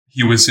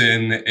He was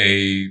in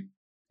a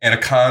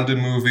Anaconda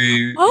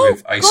movie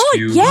with Ice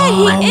Cube.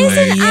 Yeah, he is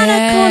in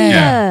Anaconda.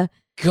 Yeah.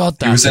 God,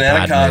 that's he was in a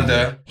bad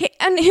Anaconda.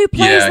 And who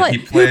plays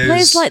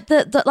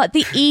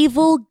the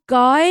evil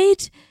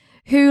guide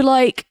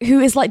who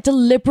is like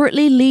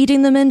deliberately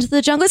leading them into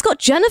the jungle? It's got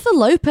Jennifer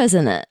Lopez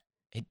in it.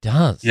 It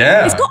does.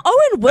 Yeah. It's got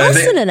Owen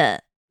Wilson in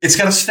it. It's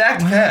got a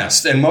stacked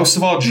cast, and most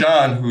of all,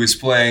 John, who is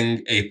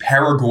playing a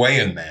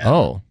Paraguayan man.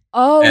 Oh,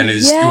 and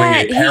is doing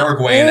a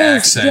Paraguayan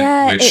accent.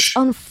 Yeah, which, it's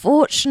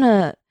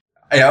unfortunate.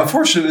 Yeah,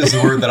 unfortunate is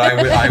the word that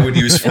I would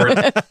use for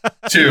it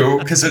too,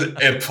 because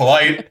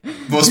the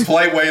most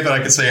polite way that I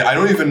could say it, I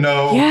don't even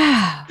know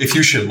if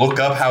you should look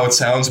up how it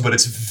sounds, but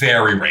it's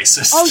very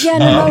racist. Oh yeah,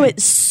 no,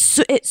 it's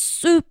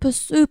super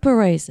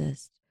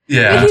racist.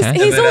 Yeah, but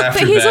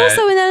he's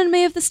also an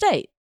enemy of the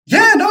state.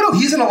 Yeah, no,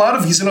 he's in a lot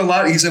of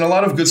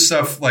good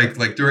stuff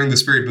like during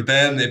this period, but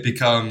then it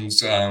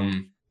becomes.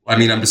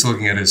 I'm just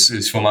looking at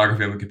his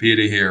filmography on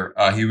Wikipedia here.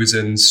 He was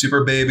in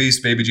Super Babies,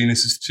 Baby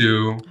Geniuses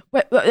 2.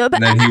 No.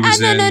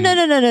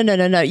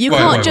 You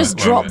can't just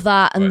drop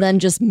that and then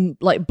just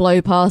like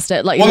blow past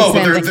it. Like,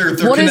 they're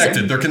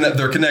connected.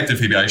 They're connected,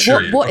 Phoebe. I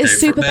assure you. What is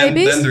Super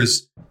Babies? Then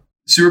there's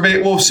Super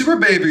Babies. Well, Super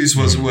Babies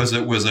was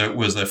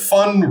a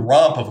fun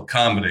romp of a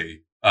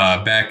comedy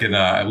back in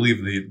I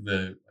believe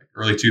the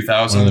early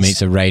 2000s. One of them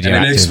eats a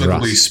radioactive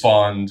rust.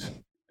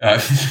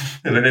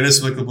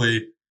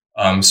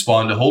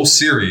 Spawned a whole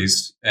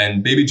series,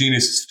 and Baby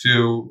Geniuses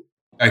 2,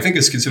 I think,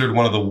 is considered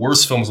one of the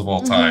worst films of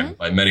all time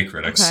by many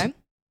critics. Okay.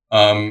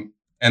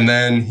 And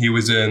then he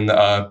was in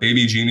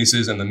Baby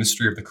Geniuses and the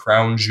Mystery of the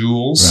Crown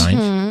Jewels. Right.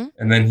 Mm-hmm.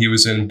 And then he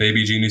was in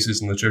Baby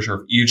Geniuses and the Treasure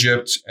of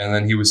Egypt. And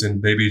then he was in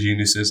Baby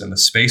Geniuses and the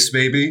Space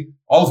Baby,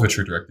 all of which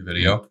are direct to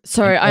video.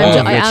 Sorry,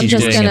 I'm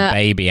just doing gonna a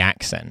baby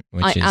accent,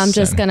 which is I'm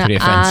just gonna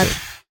pretty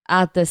offensive.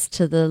 add this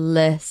to the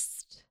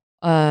list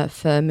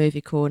for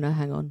Movie Corner.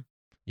 Hang on.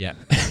 Yeah.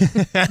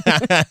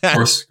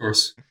 Of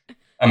course.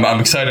 I'm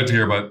excited to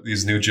hear about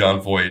these new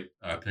John Voight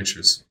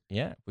pictures.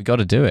 Yeah, we got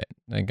to do it.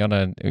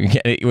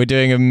 We're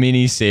doing a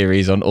mini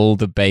series on all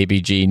the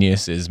Baby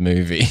Geniuses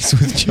movies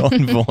with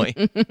John Voight.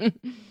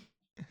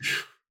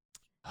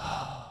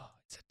 Oh,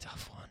 it's a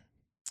tough one.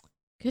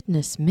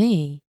 Goodness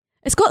me.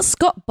 It's got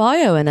Scott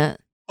Baio in it.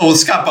 Oh,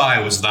 Scott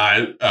Baio was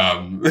not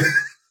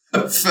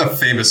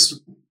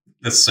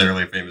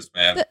necessarily a famous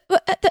man.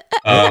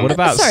 What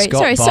about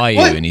Scott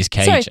Baio and his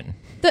Cajun?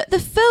 The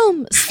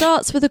film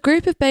starts with a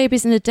group of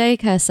babies in a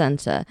daycare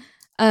center.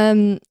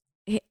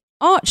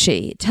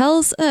 Archie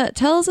tells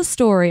a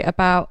story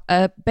about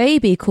a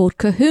baby called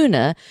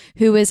Kahuna,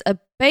 who is a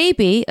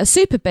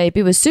super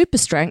baby with super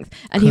strength,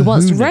 and he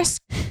wants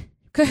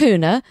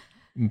Kahuna,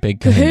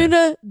 Big Kahuna.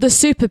 Kahuna the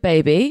super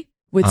baby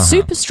with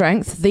super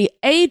strength, the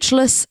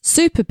ageless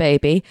super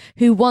baby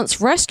who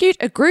once rescued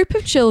a group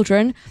of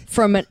children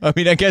from an...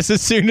 I guess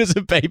as soon as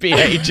a baby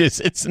ages,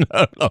 it's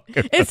no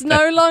longer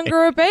no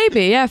longer a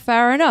baby. Yeah,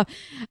 fair enough.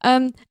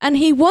 And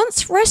he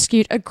once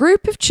rescued a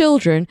group of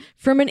children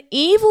from an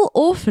evil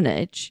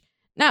orphanage.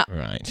 Now,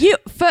 you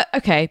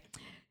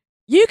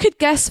could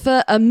guess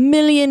for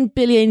 1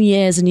 billion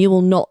years and you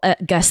will not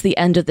guess the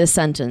end of this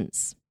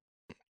sentence.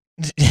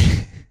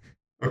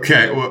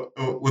 Okay,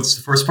 what's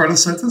the first part of the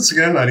sentence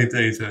again? I need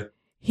to...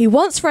 He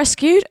once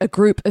rescued a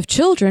group of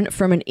children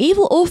from an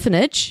evil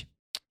orphanage...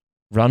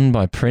 run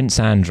by Prince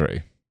Andrew.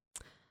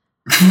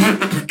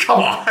 Come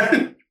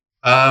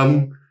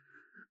on.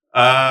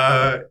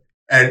 An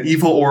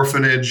evil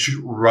orphanage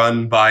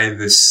run by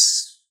the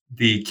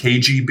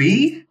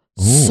KGB?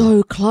 Ooh.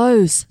 So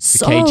close.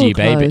 The KG close.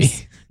 baby.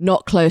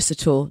 Not close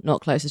at all.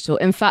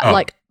 In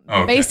fact,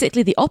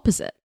 basically the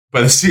opposite.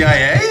 By the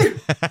CIA?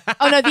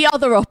 Oh, no, the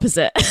other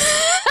opposite.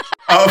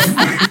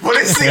 What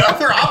is the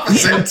other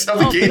opposite of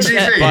the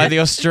KGB? By the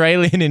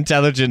Australian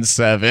Intelligence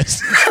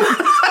Service.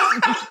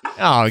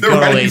 Oh,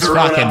 got all these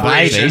fucking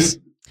babies.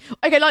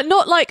 Okay,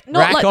 not like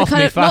off the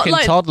kind me of fucking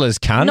toddlers,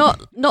 cunt.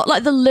 Not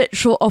like the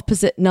literal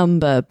opposite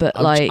number, but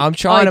I'm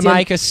trying to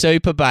make a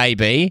super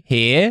baby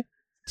here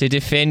to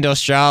defend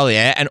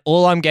Australia, and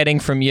all I'm getting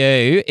from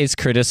you is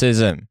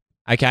criticism.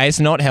 Okay, it's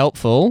not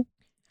helpful.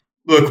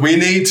 Look, we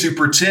need to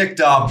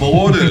protect our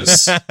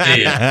borders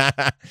here.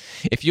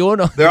 If you're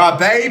not... There are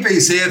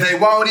babies here, they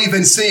won't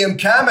even see them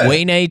coming.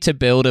 We need to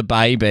build a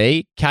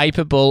baby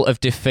capable of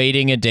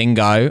defeating a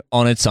dingo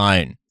on its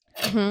own.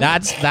 Mm-hmm.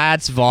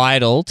 That's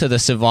vital to the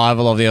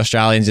survival of the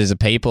Australians as a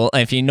people.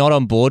 And if you're not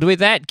on board with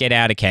that, get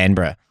out of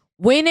Canberra.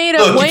 You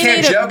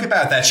can't joke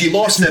about that. She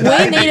lost her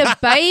baby. We need a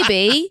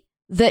baby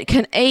that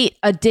can eat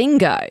a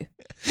dingo.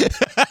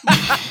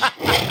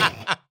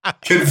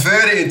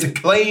 Convert it into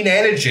clean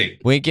energy.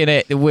 We've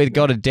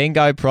got a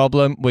dingo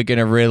problem. We're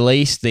gonna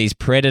release these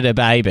predator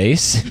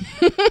babies.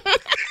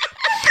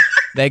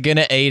 They're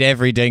gonna eat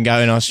every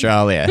dingo in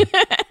Australia.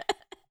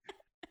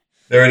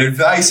 They're an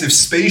invasive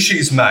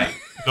species, mate.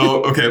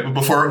 No, okay, but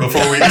before we what is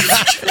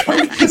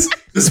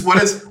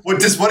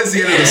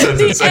the end of the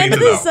sentence? The end of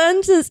the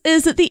sentence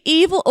is that the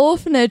evil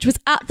orphanage was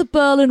at the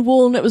Berlin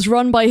Wall and it was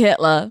run by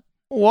Hitler.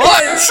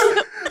 What?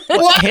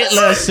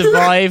 Hitler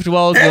survived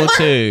World War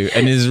II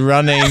and is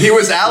running. He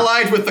was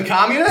allied with the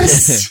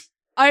communists?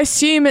 I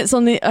assume it's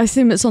on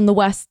the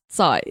west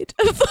side.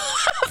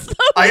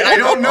 I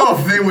don't know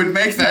if they would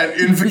make that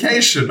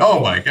invocation. Oh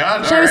my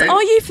God! Seamus, right.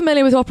 Are you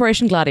familiar with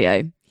Operation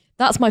Gladio?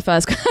 That's my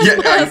first.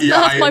 That's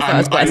my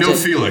first question. I know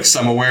Felix.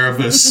 I'm aware of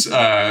this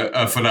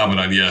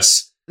phenomenon.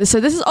 Yes. So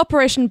this is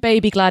Operation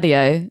Baby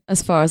Gladio,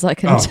 as far as I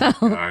can tell.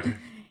 God.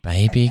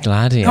 Baby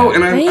Gladio. Oh,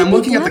 and I'm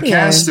looking at the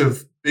cast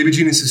of Baby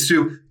Geniuses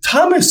 2.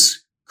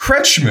 Thomas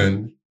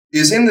Kretschmann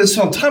is in this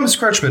film. Thomas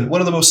Kretschmann, one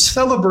of the most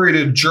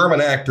celebrated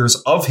German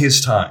actors of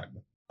his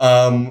time.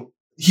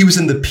 He was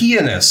in The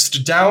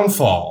Pianist,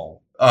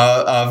 Downfall,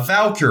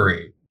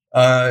 Valkyrie.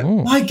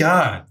 My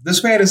God,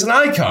 this man is an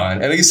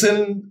icon, and he's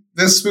in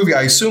this movie.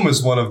 I assume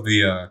is one of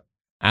the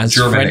as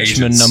German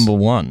Frenchman agents. number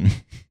one.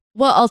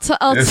 Well,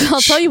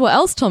 I'll tell you what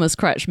else Thomas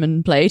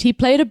Kretschmann played. He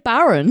played a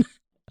baron.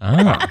 Oh,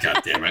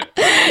 God damn it.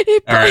 He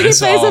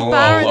plays a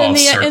baron in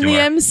the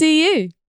MCU.